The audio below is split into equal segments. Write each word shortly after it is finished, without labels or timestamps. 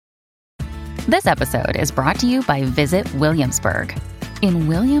This episode is brought to you by Visit Williamsburg. In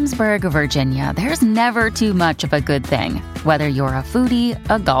Williamsburg, Virginia, there's never too much of a good thing. Whether you're a foodie,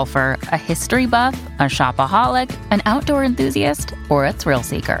 a golfer, a history buff, a shopaholic, an outdoor enthusiast, or a thrill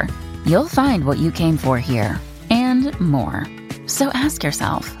seeker, you'll find what you came for here and more. So ask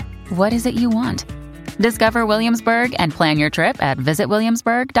yourself, what is it you want? Discover Williamsburg and plan your trip at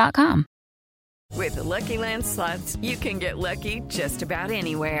visitwilliamsburg.com. With the Lucky Land Slots, you can get lucky just about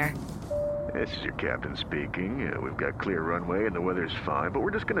anywhere. This is your captain speaking. We've got clear runway and the weather's fine, but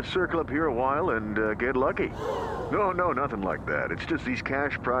we're just going to circle up here a while and get lucky. No, nothing like that. It's just these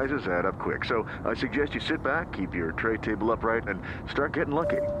cash prizes add up quick. So I suggest you sit back, keep your tray table upright, and start getting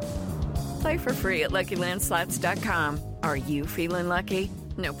lucky. Play for free at LuckyLandSlots.com. Are you feeling lucky?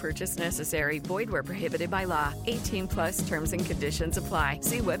 No purchase necessary. Void where prohibited by law. 18 plus terms and conditions apply.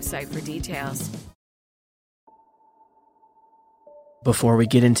 See website for details. Before we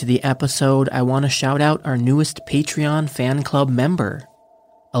get into the episode, I want to shout out our newest Patreon fan club member,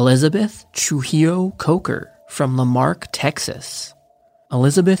 Elizabeth Trujillo Coker from Lamarck, Texas.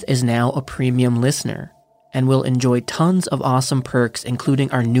 Elizabeth is now a premium listener and will enjoy tons of awesome perks,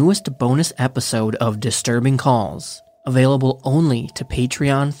 including our newest bonus episode of Disturbing Calls, available only to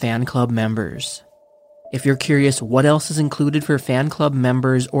Patreon fan club members. If you're curious what else is included for fan club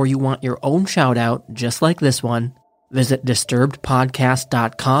members or you want your own shout out just like this one, visit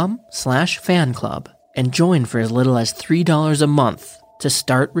disturbedpodcast.com/fanclub and join for as little as $3 a month to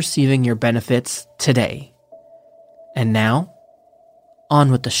start receiving your benefits today. And now,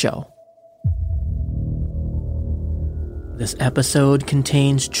 on with the show. This episode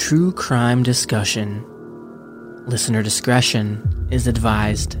contains true crime discussion. Listener discretion is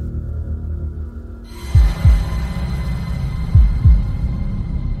advised.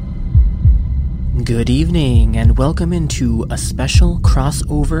 Good evening, and welcome into a special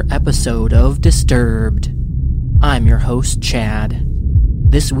crossover episode of Disturbed. I'm your host, Chad.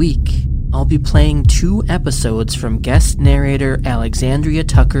 This week, I'll be playing 2 episodes from guest narrator Alexandria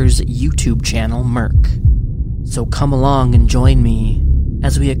Tucker's YouTube channel, Merc. So come along and join me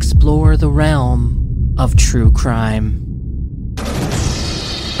as we explore the realm of true crime.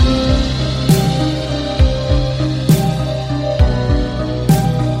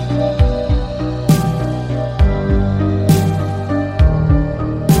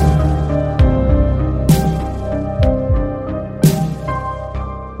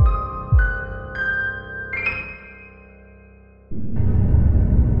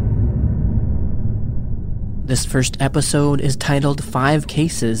 This first episode is titled 5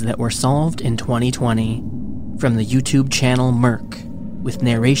 Cases That Were Solved in 2020 from the YouTube channel Merc, with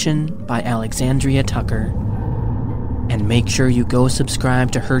narration by Alexandria Tucker. And make sure you go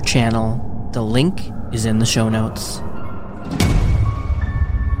subscribe to her channel. The link is in the show notes.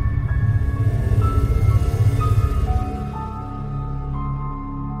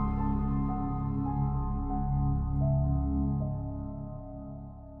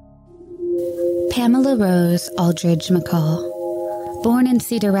 Pamela Rose Aldridge McCall. Born in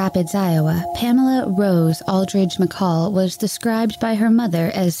Cedar Rapids, Iowa, Pamela Rose Aldridge McCall was described by her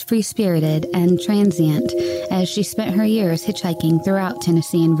mother as free-spirited and transient as she spent her years hitchhiking throughout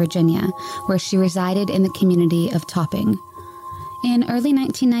Tennessee and Virginia, where she resided in the community of Topping. In early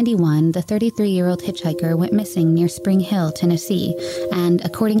 1991, the 33-year-old hitchhiker went missing near Spring Hill, Tennessee, and,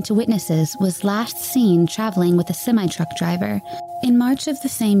 according to witnesses, was last seen traveling with a semi-truck driver. In March of the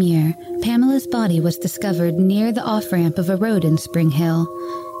same year, Pamela's body was discovered near the off-ramp of a road in Spring Hill.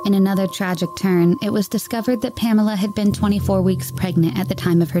 In another tragic turn, it was discovered that Pamela had been 24 weeks pregnant at the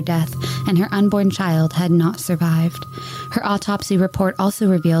time of her death, and her unborn child had not survived. Her autopsy report also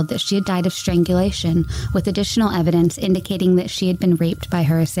revealed that she had died of strangulation, with additional evidence indicating that she had been raped by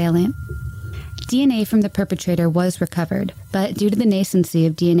her assailant. DNA from the perpetrator was recovered, but due to the nascency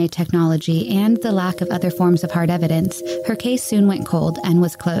of DNA technology and the lack of other forms of hard evidence, her case soon went cold and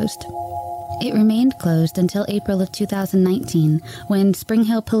was closed. It remained closed until April of 2019, when Spring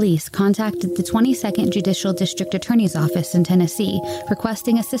Hill Police contacted the 22nd Judicial District Attorney's Office in Tennessee,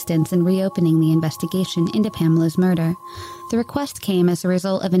 requesting assistance in reopening the investigation into Pamela's murder. The request came as a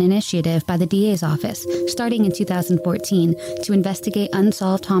result of an initiative by the DA's office, starting in 2014, to investigate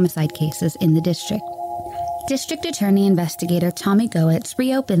unsolved homicide cases in the district. District Attorney Investigator Tommy Goetz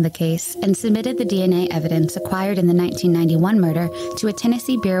reopened the case and submitted the DNA evidence acquired in the 1991 murder to a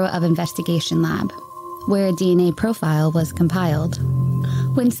Tennessee Bureau of Investigation lab, where a DNA profile was compiled.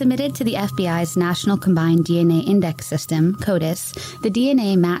 When submitted to the FBI's National Combined DNA Index System, CODIS, the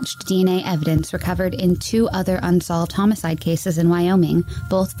DNA matched DNA evidence recovered in 2 other unsolved homicide cases in Wyoming,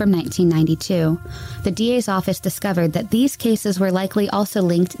 both from 1992. The DA's office discovered that these cases were likely also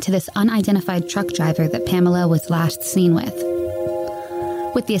linked to this unidentified truck driver that Pamela was last seen with.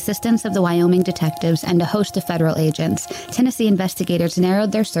 With the assistance of the Wyoming detectives and a host of federal agents, Tennessee investigators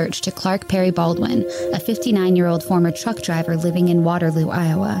narrowed their search to Clark Perry Baldwin, a 59-year-old former truck driver living in Waterloo,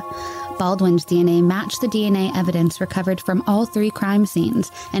 Iowa. Baldwin's DNA matched the DNA evidence recovered from all 3 crime scenes,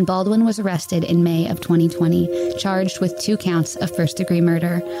 and Baldwin was arrested in May of 2020, charged with 2 counts of first-degree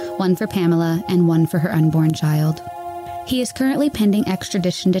murder, 1 for Pamela and 1 for her unborn child. He is currently pending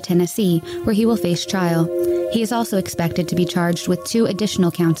extradition to Tennessee, where he will face trial. He is also expected to be charged with 2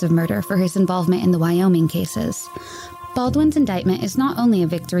 additional counts of murder for his involvement in the Wyoming cases. Baldwin's indictment is not only a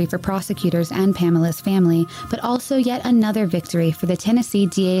victory for prosecutors and Pamela's family, but also yet another victory for the Tennessee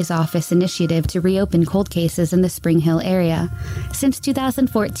DA's office initiative to reopen cold cases in the Spring Hill area. Since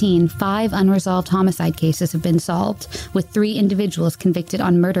 2014, 5 unresolved homicide cases have been solved, with 3 individuals convicted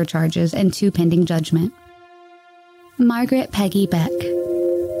on murder charges and 2 pending judgment. Margaret Peggy Beck.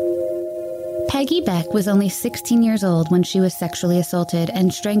 Peggy Beck was only 16 years old when she was sexually assaulted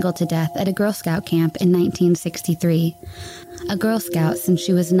and strangled to death at a Girl Scout camp in 1963. A Girl Scout since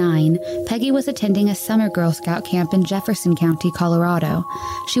she was 9, Peggy was attending a summer Girl Scout camp in Jefferson County, Colorado.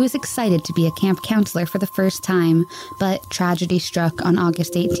 She was excited to be a camp counselor for the first time, but tragedy struck on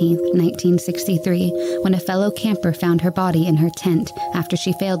August 18, 1963, when a fellow camper found her body in her tent after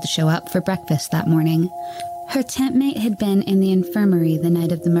she failed to show up for breakfast that morning. Her tent mate had been in the infirmary the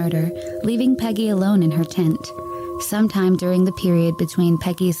night of the murder, leaving Peggy alone in her tent. Sometime during the period between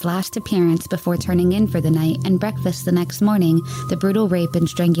Peggy's last appearance before turning in for the night and breakfast the next morning, the brutal rape and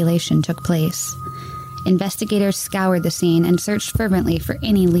strangulation took place. Investigators scoured the scene and searched fervently for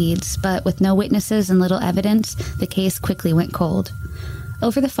any leads, but with no witnesses and little evidence, the case quickly went cold.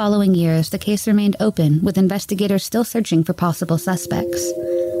 Over the following years, the case remained open, with investigators still searching for possible suspects.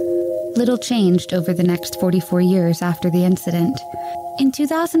 Little changed over the next 44 years after the incident. In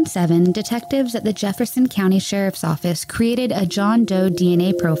 2007, detectives at the Jefferson County Sheriff's Office created a John Doe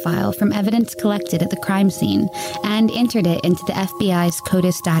DNA profile from evidence collected at the crime scene and entered it into the FBI's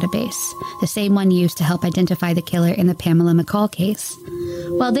CODIS database, the same one used to help identify the killer in the Pamela McCall case.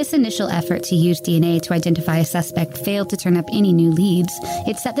 While this initial effort to use DNA to identify a suspect failed to turn up any new leads,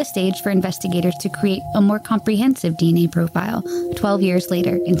 it set the stage for investigators to create a more comprehensive DNA profile 12 years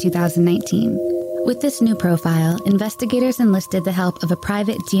later in 2019. With this new profile, investigators enlisted the help of a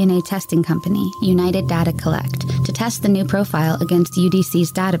private DNA testing company, United Data Collect, to test the new profile against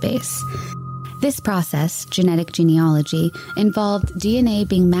UDC's database. This process, genetic genealogy, involved DNA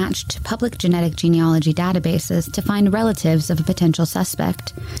being matched to public genetic genealogy databases to find relatives of a potential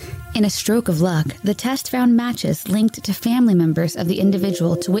suspect. In a stroke of luck, the test found matches linked to family members of the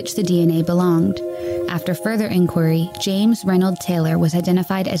individual to which the DNA belonged. After further inquiry, James Reynold Taylor was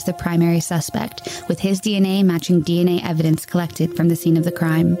identified as the primary suspect, with his DNA matching DNA evidence collected from the scene of the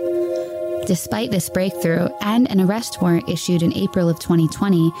crime. Despite this breakthrough and an arrest warrant issued in April of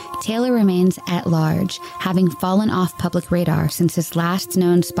 2020, Taylor remains at large, having fallen off public radar since his last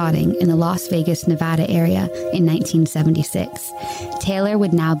known spotting in the Las Vegas, Nevada area in 1976. Taylor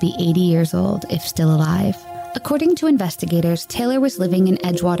would now be 80 years old if still alive. According to investigators, Taylor was living in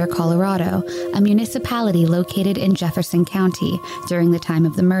Edgewater, Colorado, a municipality located in Jefferson County, during the time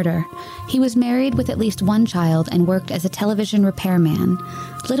of the murder. He was married with at least 1 child and worked as a television repairman.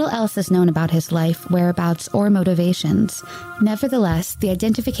 Little else is known about his life, whereabouts, or motivations. Nevertheless, the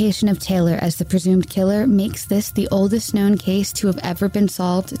identification of Taylor as the presumed killer makes this the oldest known case to have ever been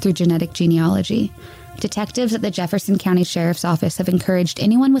solved through genetic genealogy. Detectives at the Jefferson County Sheriff's Office have encouraged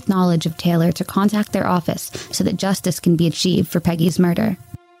anyone with knowledge of Taylor to contact their office so that justice can be achieved for Peggy's murder.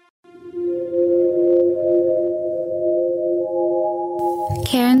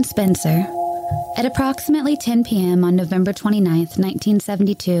 Karen Spencer. At approximately 10 p.m. on November 29,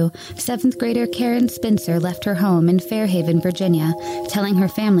 1972, 7th grader Karen Spencer left her home in Fairhaven, Virginia, telling her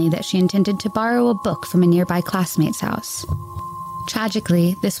family that she intended to borrow a book from a nearby classmate's house.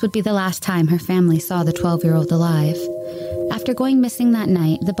 Tragically, this would be the last time her family saw the 12-year-old alive. After going missing that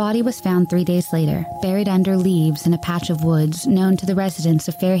night, the body was found 3 days later, buried under leaves in a patch of woods known to the residents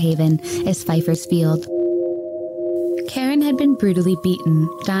of Fairhaven as Pfeiffer's Field. Karen had been brutally beaten,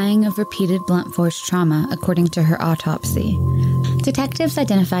 dying of repeated blunt force trauma, according to her autopsy. Detectives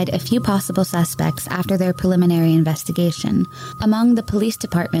identified a few possible suspects after their preliminary investigation. Among the police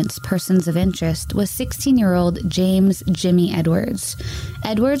department's persons of interest was 16-year-old James Jimmy Edwards.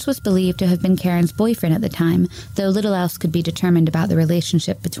 Edwards was believed to have been Karen's boyfriend at the time, though little else could be determined about the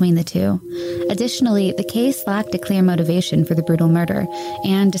relationship between the two. Additionally, the case lacked a clear motivation for the brutal murder,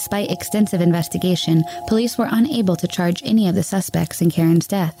 and despite extensive investigation, police were unable to charge any of the suspects in Karen's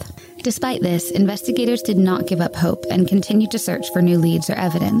death. Despite this, investigators did not give up hope and continued to search for new leads or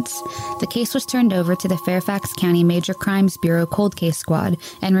evidence. The case was turned over to the Fairfax County Major Crimes Bureau Cold Case Squad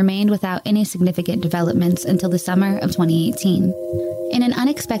and remained without any significant developments until the summer of 2018. In an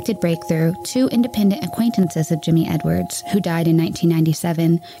unexpected breakthrough, two independent acquaintances of Jimmy Edwards, who died in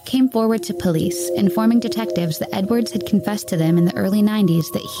 1997, came forward to police, informing detectives that Edwards had confessed to them in the early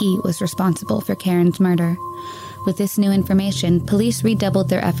 90s that he was responsible for Karen's murder. With this new information, police redoubled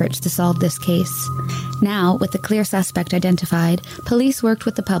their efforts to solve this case. Now, with the clear suspect identified, police worked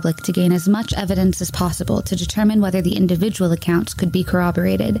with the public to gain as much evidence as possible to determine whether the individual accounts could be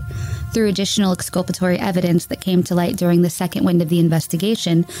corroborated. Through additional exculpatory evidence that came to light during the second wind of the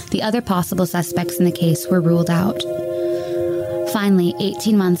investigation, the other possible suspects in the case were ruled out. Finally,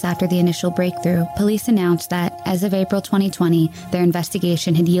 18 months after the initial breakthrough, police announced that, as of April 2020, their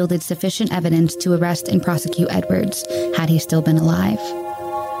investigation had yielded sufficient evidence to arrest and prosecute Edwards, had he still been alive.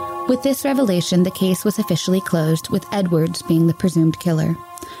 With this revelation, the case was officially closed, with Edwards being the presumed killer.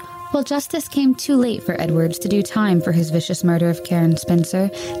 While justice came too late for Edwards to do time for his vicious murder of Karen Spencer,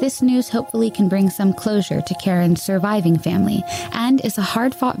 this news hopefully can bring some closure to Karen's surviving family, and is a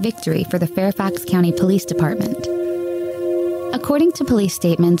hard-fought victory for the Fairfax County Police Department. According to police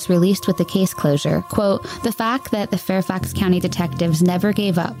statements released with the case closure, quote, "The fact that the Fairfax County detectives never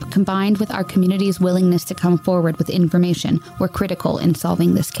gave up, combined with our community's willingness to come forward with information, were critical in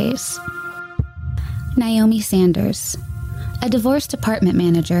solving this case." Naomi Sanders. A divorced apartment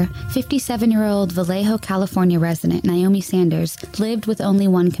manager, 57-year-old Vallejo, California resident Naomi Sanders lived with only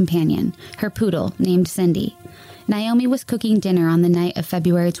one companion, her poodle named Cindy. Naomi was cooking dinner on the night of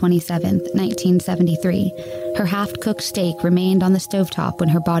February 27, 1973. Her half-cooked steak remained on the stovetop when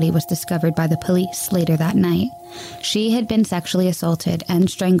her body was discovered by the police later that night. She had been sexually assaulted and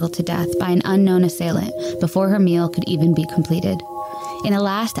strangled to death by an unknown assailant before her meal could even be completed. In a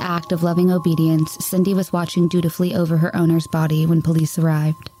last act of loving obedience, Cindy was watching dutifully over her owner's body when police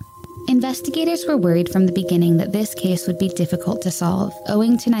arrived. Investigators were worried from the beginning that this case would be difficult to solve,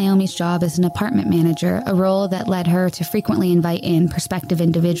 owing to Naomi's job as an apartment manager, a role that led her to frequently invite in prospective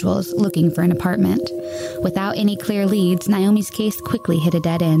individuals looking for an apartment. Without any clear leads, Naomi's case quickly hit a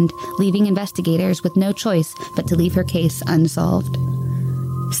dead end, leaving investigators with no choice but to leave her case unsolved.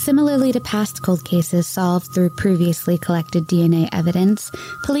 Similarly to past cold cases solved through previously collected DNA evidence,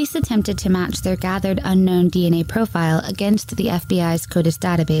 police attempted to match their gathered unknown DNA profile against the FBI's CODIS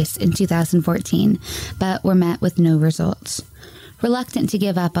database in 2014, but were met with no results. Reluctant to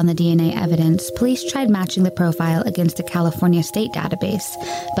give up on the DNA evidence, police tried matching the profile against a California state database,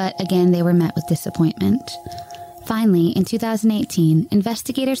 but again they were met with disappointment. Finally, in 2018,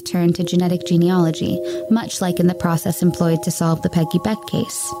 investigators turned to genetic genealogy, much like in the process employed to solve the Peggy Beck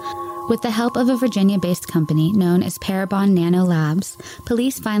case. With the help of a Virginia-based company known as Parabon Nano Labs,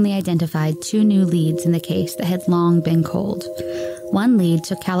 police finally identified two new leads in the case that had long been cold. One lead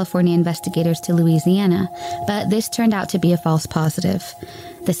took California investigators to Louisiana, but this turned out to be a false positive.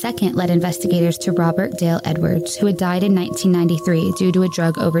 The second led investigators to Robert Dale Edwards, who had died in 1993 due to a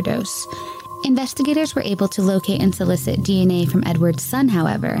drug overdose. Investigators were able to locate and solicit DNA from Edwards' son,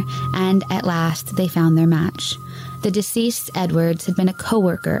 however, and at last they found their match. The deceased Edwards had been a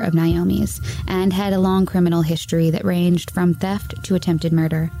co-worker of Naomi's and had a long criminal history that ranged from theft to attempted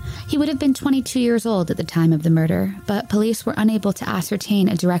murder. He would have been 22 years old at the time of the murder, but police were unable to ascertain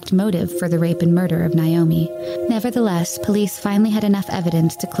a direct motive for the rape and murder of Naomi. Nevertheless, police finally had enough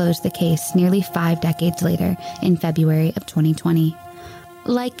evidence to close the case nearly 5 decades later in February of 2020.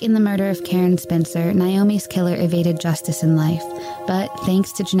 Like in the murder of Karen Spencer, Naomi's killer evaded justice in life, but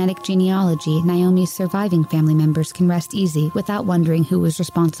thanks to genetic genealogy, Naomi's surviving family members can rest easy without wondering who was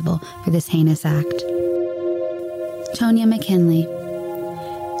responsible for this heinous act. Tonya McKinley.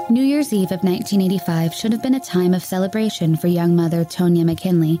 New Year's Eve of 1985 should have been a time of celebration for young mother Tonya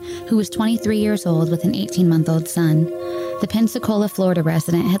McKinley, who was 23 years old with an 18-month-old son. The Pensacola, Florida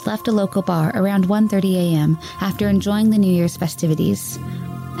resident had left a local bar around 1:30 a.m. after enjoying the New Year's festivities.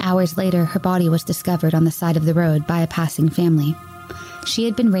 Hours later, her body was discovered on the side of the road by a passing family. She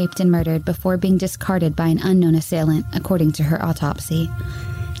had been raped and murdered before being discarded by an unknown assailant, according to her autopsy.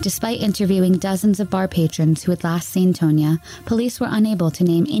 Despite interviewing dozens of bar patrons who had last seen Tonya, police were unable to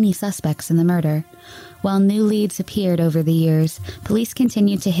name any suspects in the murder. While new leads appeared over the years, police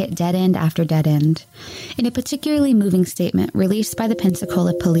continued to hit dead end after dead end. In a particularly moving statement released by the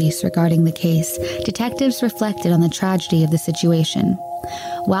Pensacola Police regarding the case, detectives reflected on the tragedy of the situation.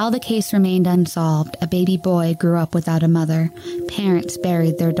 While the case remained unsolved, a baby boy grew up without a mother, parents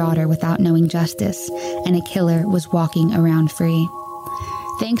buried their daughter without knowing justice, and a killer was walking around free.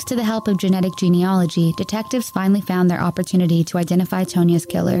 Thanks to the help of genetic genealogy, detectives finally found their opportunity to identify Tonya's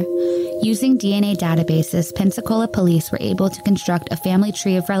killer. Using DNA databases, Pensacola police were able to construct a family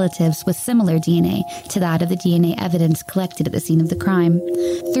tree of relatives with similar DNA to that of the DNA evidence collected at the scene of the crime.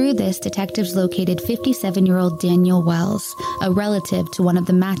 Through this, detectives located 57-year-old Daniel Wells, a relative to one of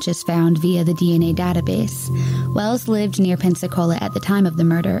the matches found via the DNA database. Wells lived near Pensacola at the time of the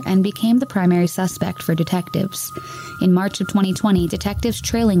murder and became the primary suspect for detectives. In March of 2020, detectives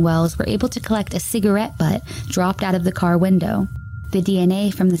trailing Wells were able to collect a cigarette butt dropped out of the car window. The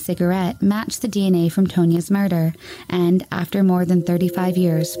DNA from the cigarette matched the DNA from Tonya's murder, and after more than 35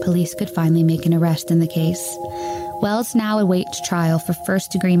 years, police could finally make an arrest in the case. Wells now awaits trial for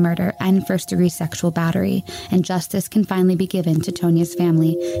first-degree murder and first-degree sexual battery, and justice can finally be given to Tonya's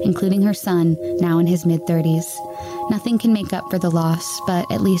family, including her son, now in his mid-30s. Nothing can make up for the loss, but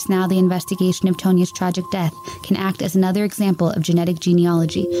at least now the investigation of Tonya's tragic death can act as another example of genetic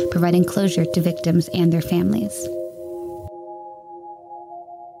genealogy, providing closure to victims and their families.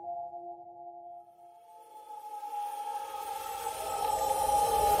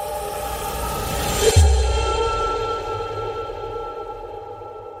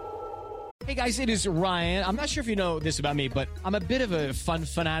 Hey guys, it is Ryan. I'm not sure if you know this about me, but I'm a bit of a fun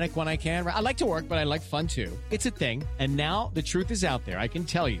fanatic when I can. I like to work, but I like fun too. It's a thing. And now the truth is out there. I can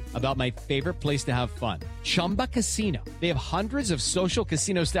tell you about my favorite place to have fun. Chumba Casino. They have hundreds of social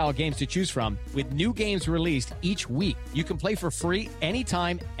casino style games to choose from with new games released each week. You can play for free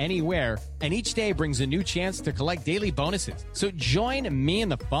anytime, anywhere. And each day brings a new chance to collect daily bonuses. So join me in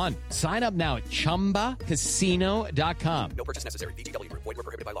the fun. Sign up now at ChumbaCasino.com. No purchase necessary. VGW Group. Void where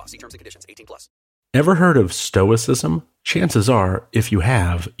prohibited by law. See terms and conditions. 18+. Ever heard of Stoicism? Chances are, if you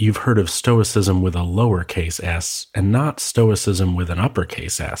have, you've heard of Stoicism with a lowercase s and not Stoicism with an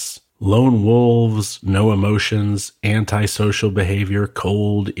uppercase S. Lone wolves, no emotions, antisocial behavior,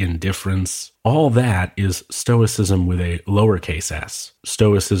 cold indifference. All that is Stoicism with a lowercase s.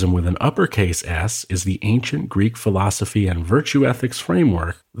 Stoicism with an uppercase S is the ancient Greek philosophy and virtue ethics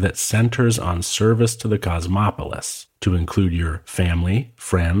framework that centers on service to the cosmopolis, to include your family,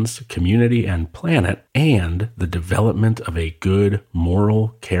 friends, community, and planet, and the development of a good moral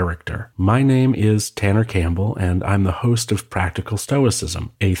character. My name is Tanner Campbell, and I'm the host of Practical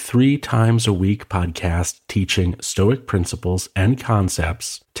Stoicism, a 3 times a week podcast teaching Stoic principles and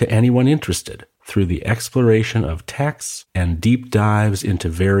concepts to anyone interested through the exploration of texts and deep dives into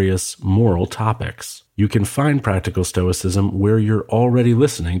various moral topics. You can find Practical Stoicism where you're already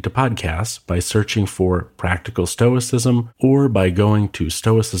listening to podcasts by searching for Practical Stoicism or by going to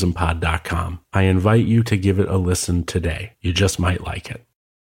stoicismpod.com. I invite you to give it a listen today. You just might like it.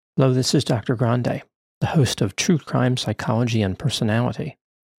 Hello, this is Dr. Grande, the host of True Crime Psychology and Personality.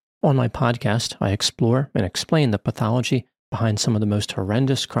 On my podcast, I explore and explain the pathology behind some of the most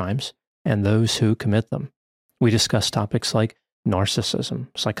horrendous crimes and those who commit them. We discuss topics like narcissism,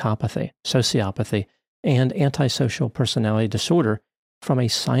 psychopathy, sociopathy, and antisocial personality disorder from a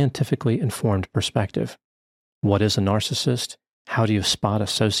scientifically informed perspective. What is a narcissist? How do you spot a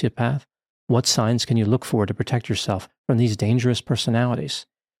sociopath? What signs can you look for to protect yourself from these dangerous personalities?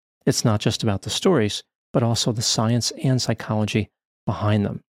 It's not just about the stories, but also the science and psychology behind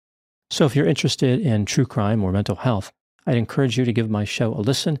them. So if you're interested in true crime or mental health, I'd encourage you to give my show a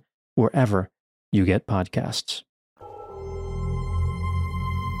listen wherever you get podcasts.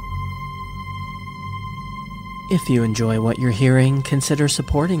 If you enjoy what you're hearing, consider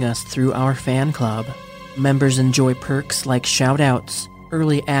supporting us through our fan club. Members enjoy perks like shoutouts,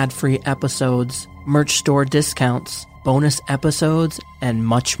 early ad-free episodes, merch store discounts, bonus episodes, and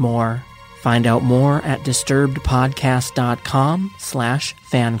much more. Find out more at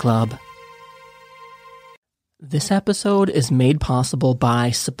disturbedpodcast.com/fanclub. This episode is made possible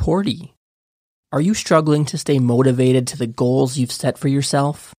by Supporty. Are you struggling to stay motivated to the goals you've set for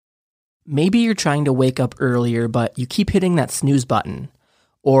yourself? Maybe you're trying to wake up earlier, but you keep hitting that snooze button.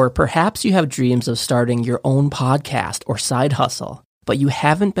 Or perhaps you have dreams of starting your own podcast or side hustle, but you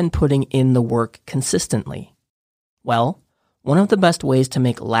haven't been putting in the work consistently. Well, one of the best ways to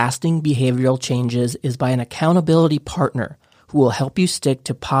make lasting behavioral changes is by an accountability partner who will help you stick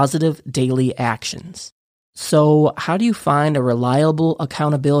to positive daily actions. So how do you find a reliable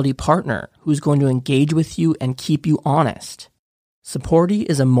accountability partner who's going to engage with you and keep you honest? Supporty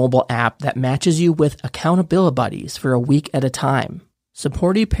is a mobile app that matches you with accountability buddies for a week at a time.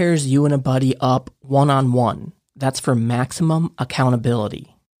 Supporty pairs you and a buddy up one-on-one. That's for maximum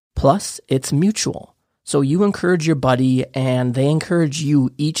accountability. Plus, it's mutual. So you encourage your buddy and they encourage you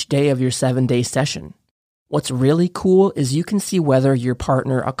each day of your 7-day session. What's really cool is you can see whether your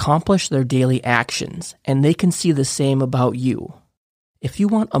partner accomplished their daily actions, and they can see the same about you. If you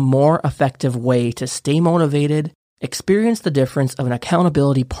want a more effective way to stay motivated, experience the difference of an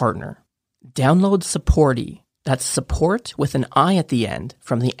accountability partner. Download Supporty, that's support with an I at the end,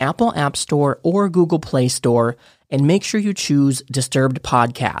 from the Apple App Store or Google Play Store, and make sure you choose Disturbed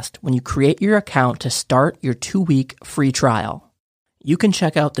Podcast when you create your account to start your 2-week free trial. You can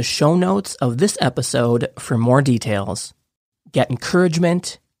check out the show notes of this episode for more details. Get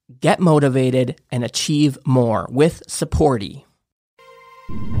encouragement, get motivated, and achieve more with Supporty.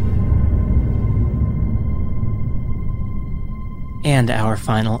 And our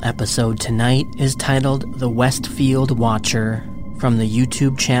final episode tonight is titled The Westfield Watcher, from the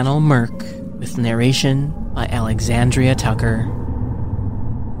YouTube channel Merc, with narration by Alexandria Tucker.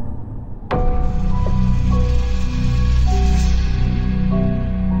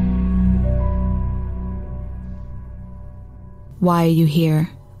 Why are you here?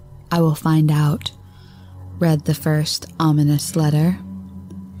 I will find out, read the first ominous letter.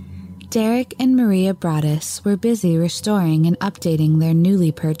 Derek and Maria Broaddus were busy restoring and updating their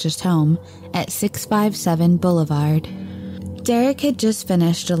newly purchased home at 657 Boulevard. Derek had just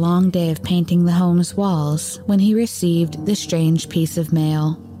finished a long day of painting the home's walls when he received the strange piece of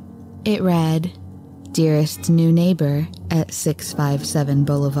mail. It read, "Dearest new neighbor at 657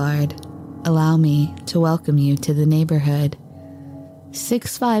 Boulevard, allow me to welcome you to the neighborhood.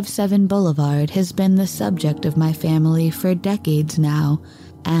 657 Boulevard has been the subject of my family for decades now,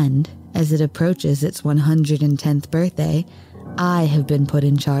 and as it approaches its 110th birthday, I have been put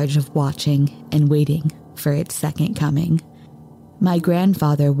in charge of watching and waiting for its second coming. My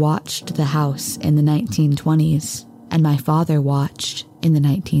grandfather watched the house in the 1920s, and my father watched in the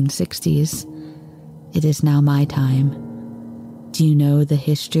 1960s. It is now my time. Do you know the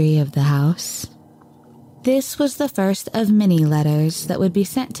history of the house?" This was the first of many letters that would be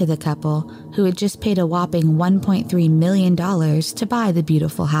sent to the couple who had just paid a whopping $1.3 million to buy the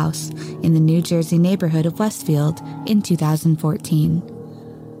beautiful house in the New Jersey neighborhood of Westfield in 2014.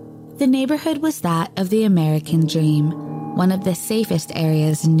 The neighborhood was that of the American dream, one of the safest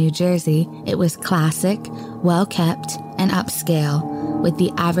areas in New Jersey. It was classic, well-kept, and upscale, with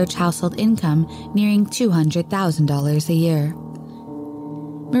the average household income nearing $200,000 a year.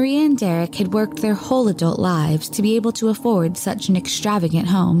 Maria and Derek had worked their whole adult lives to be able to afford such an extravagant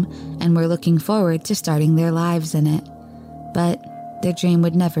home and were looking forward to starting their lives in it. But their dream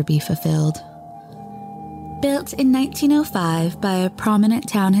would never be fulfilled. Built in 1905 by a prominent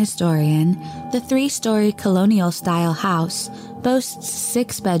town historian, the 3-story colonial-style house boasts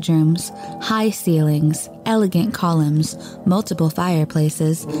 6 bedrooms, high ceilings, elegant columns, multiple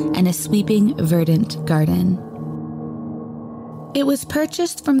fireplaces, and a sweeping verdant garden. It was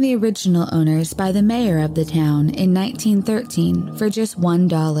purchased from the original owners by the mayor of the town in 1913 for just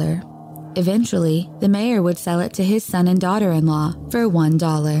 $1. Eventually, the mayor would sell it to his son and daughter-in-law for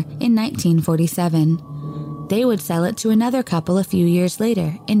 $1 in 1947. They would sell it to another couple a few years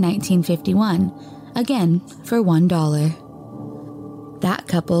later in 1951, again for $1. That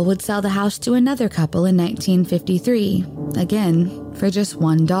couple would sell the house to another couple in 1953, again for just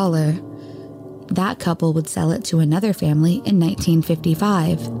 $1. That couple would sell it to another family in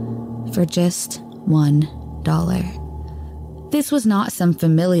 1955 for just $1. This was not some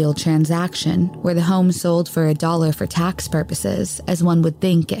familial transaction where the home sold for $1 for tax purposes, as one would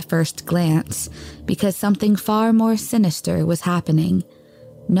think at first glance, because something far more sinister was happening.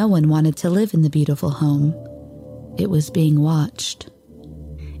 No one wanted to live in the beautiful home. It was being watched.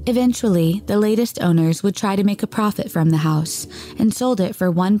 Eventually, the latest owners would try to make a profit from the house and sold it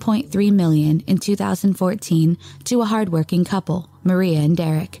for $1.3 million in 2014 to a hardworking couple, Maria and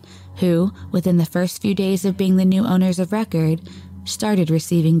Derek, who, within the first few days of being the new owners of record, started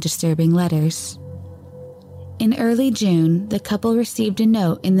receiving disturbing letters. In early June, the couple received a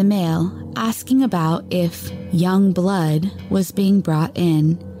note in the mail asking about if young blood was being brought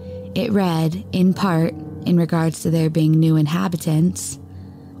in. It read, in part, in regards to there being new inhabitants,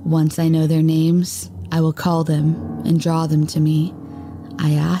 "Once I know their names, I will call them and draw them to me.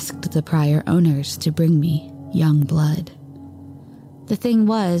 I asked the prior owners to bring me young blood." The thing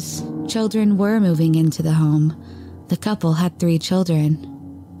was, children were moving into the home. The couple had 3 children.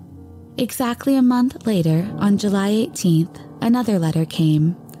 Exactly a month later, on July 18th, another letter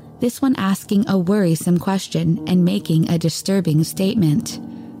came, this one asking a worrisome question and making a disturbing statement.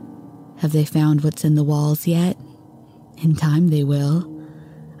 Have they found what's in the walls yet? In time they will.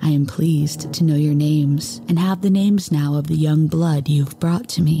 I am pleased to know your names and have the names now of the young blood you've brought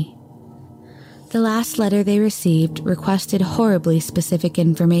to me. The last letter they received requested horribly specific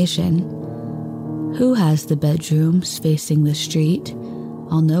information. Who has the bedrooms facing the street?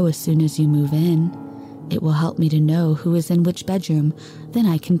 I'll know as soon as you move in. It will help me to know who is in which bedroom, then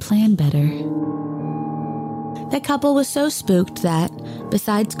I can plan better. The couple was so spooked that,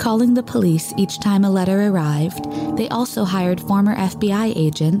 besides calling the police each time a letter arrived, they also hired former FBI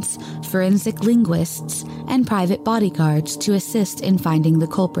agents, forensic linguists, and private bodyguards to assist in finding the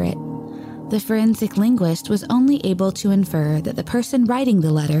culprit. The forensic linguist was only able to infer that the person writing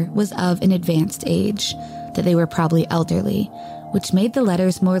the letter was of an advanced age, that they were probably elderly, which made the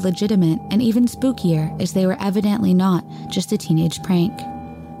letters more legitimate and even spookier, as they were evidently not just a teenage prank.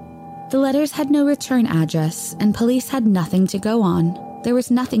 The letters had no return address, and police had nothing to go on. There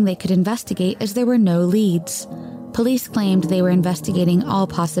was nothing they could investigate as there were no leads. Police claimed they were investigating all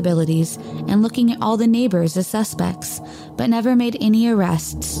possibilities and looking at all the neighbors as suspects, but never made any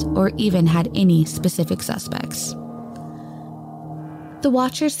arrests or even had any specific suspects. The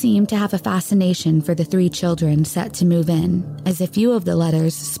Watcher seemed to have a fascination for the 3 children set to move in, as a few of the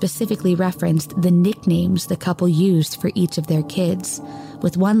letters specifically referenced the nicknames the couple used for each of their kids,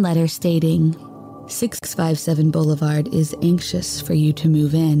 with one letter stating, 657 Boulevard is anxious for you to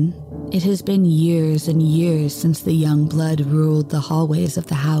move in. It has been years and years since the young blood ruled the hallways of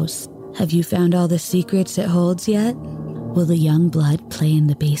the house. Have you found all the secrets it holds yet? Will the young blood play in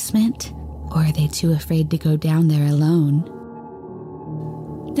the basement? Or are they too afraid to go down there alone?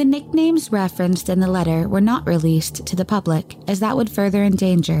 The nicknames referenced in the letter were not released to the public, as that would further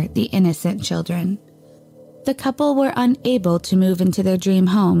endanger the innocent children. The couple were unable to move into their dream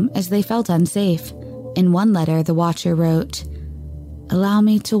home as they felt unsafe. In one letter, the Watcher wrote, "Allow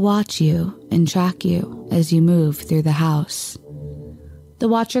me to watch you and track you as you move through the house." The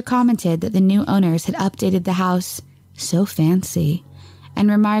Watcher commented that the new owners had updated the house so fancy and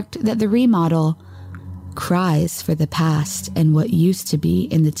remarked that the remodel cries for the past and what used to be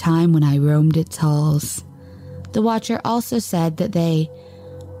in the time when I roamed its halls. The Watcher also said that they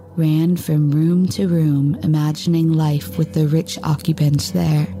ran from room to room, imagining life with the rich occupants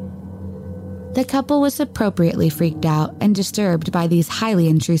there. The couple was appropriately freaked out and disturbed by these highly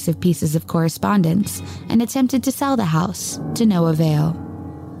intrusive pieces of correspondence and attempted to sell the house, to no avail.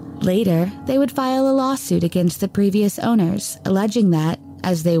 Later, they would file a lawsuit against the previous owners, alleging that,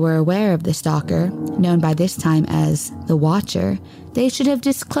 as they were aware of the stalker, known by this time as the Watcher, they should have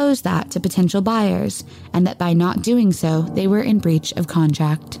disclosed that to potential buyers, and that by not doing so, they were in breach of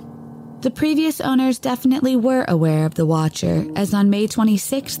contract. The previous owners definitely were aware of the Watcher, as on May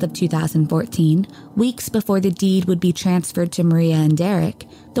 26th of 2014, weeks before the deed would be transferred to Maria and Derek,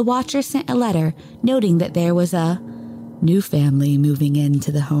 the Watcher sent a letter noting that there was a new family moving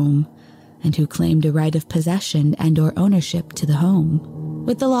into the home, and who claimed a right of possession and or ownership to the home.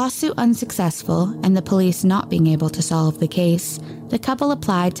 With the lawsuit unsuccessful and the police not being able to solve the case, the couple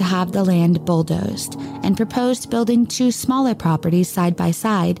applied to have the land bulldozed and proposed building 2 smaller properties side by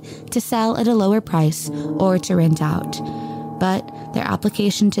side to sell at a lower price or to rent out. But their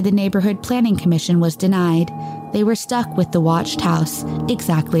application to the Neighborhood Planning Commission was denied. They were stuck with the watched house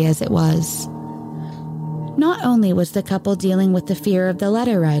exactly as it was. Not only was the couple dealing with the fear of the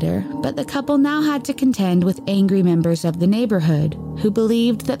letter writer, but the couple now had to contend with angry members of the neighborhood who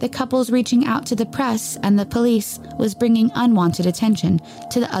believed that the couple's reaching out to the press and the police was bringing unwanted attention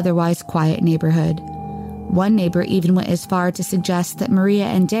to the otherwise quiet neighborhood. One neighbor even went as far to suggest that Maria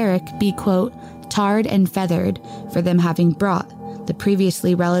and Derek be, quote, tarred and feathered for them having brought the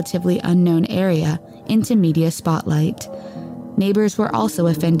previously relatively unknown area into media spotlight. Neighbors were also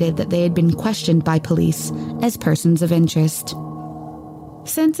offended that they had been questioned by police as persons of interest.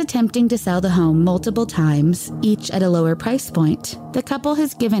 Since attempting to sell the home multiple times, each at a lower price point, the couple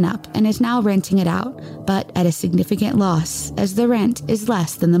has given up and is now renting it out, but at a significant loss, as the rent is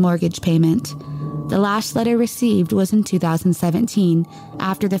less than the mortgage payment. The last letter received was in 2017,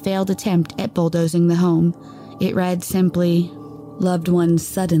 after the failed attempt at bulldozing the home. It read simply, "Loved ones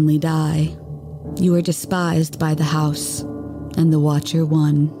suddenly die. You are despised by the house. And the Watcher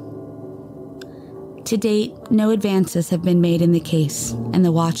won." To date, no advances have been made in the case, and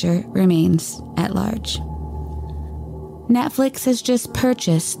the Watcher remains at large. Netflix has just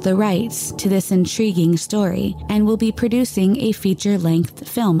purchased the rights to this intriguing story and will be producing a feature-length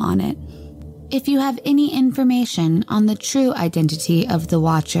film on it. If you have any information on the true identity of the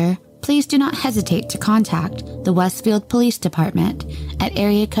Watcher, please do not hesitate to contact the Westfield Police Department at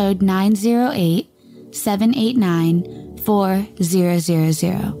area code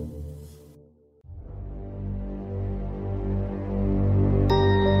 908-789-4000.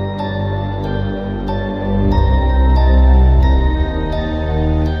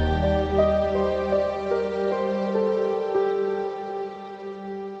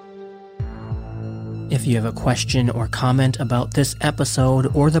 If you have a question or comment about this episode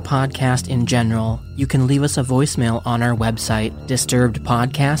or the podcast in general, you can leave us a voicemail on our website,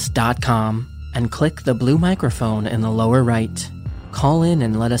 disturbedpodcast.com, and click the blue microphone in the lower right. Call in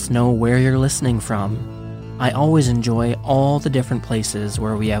and let us know where you're listening from. I always enjoy all the different places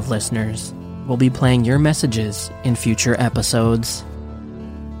where we have listeners. We'll be playing your messages in future episodes.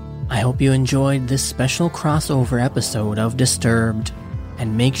 I hope you enjoyed this special crossover episode of Disturbed.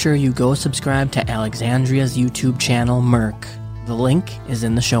 And make sure you go subscribe to Alexandria's YouTube channel, Merc. The link is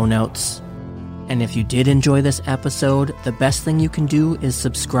in the show notes. And if you did enjoy this episode, the best thing you can do is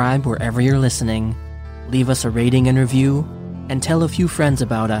subscribe wherever you're listening, leave us a rating and review, and tell a few friends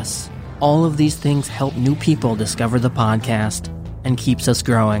about us. All of these things help new people discover the podcast and keeps us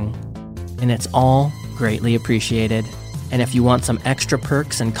growing. And it's all greatly appreciated. And if you want some extra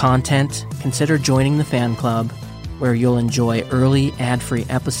perks and content, consider joining the fan club, where you'll enjoy early ad-free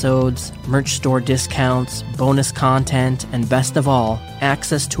episodes, merch store discounts, bonus content, and best of all,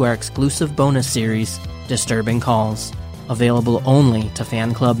 access to our exclusive bonus series, Disturbing Calls, available only to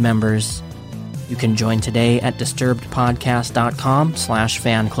fan club members. You can join today at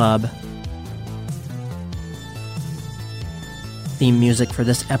disturbedpodcast.com/fanclub. Theme music for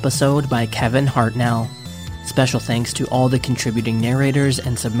this episode by Kevin Hartnell. Special thanks to all the contributing narrators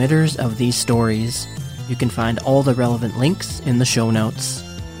and submitters of these stories. You can find all the relevant links in the show notes.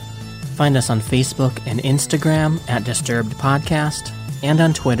 Find us on Facebook and Instagram at Disturbed Podcast and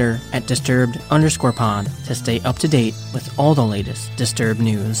on Twitter at Disturbed_pod to stay up to date with all the latest Disturbed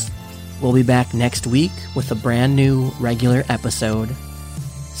news. We'll be back next week with a brand new regular episode.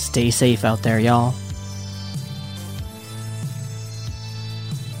 Stay safe out there, y'all.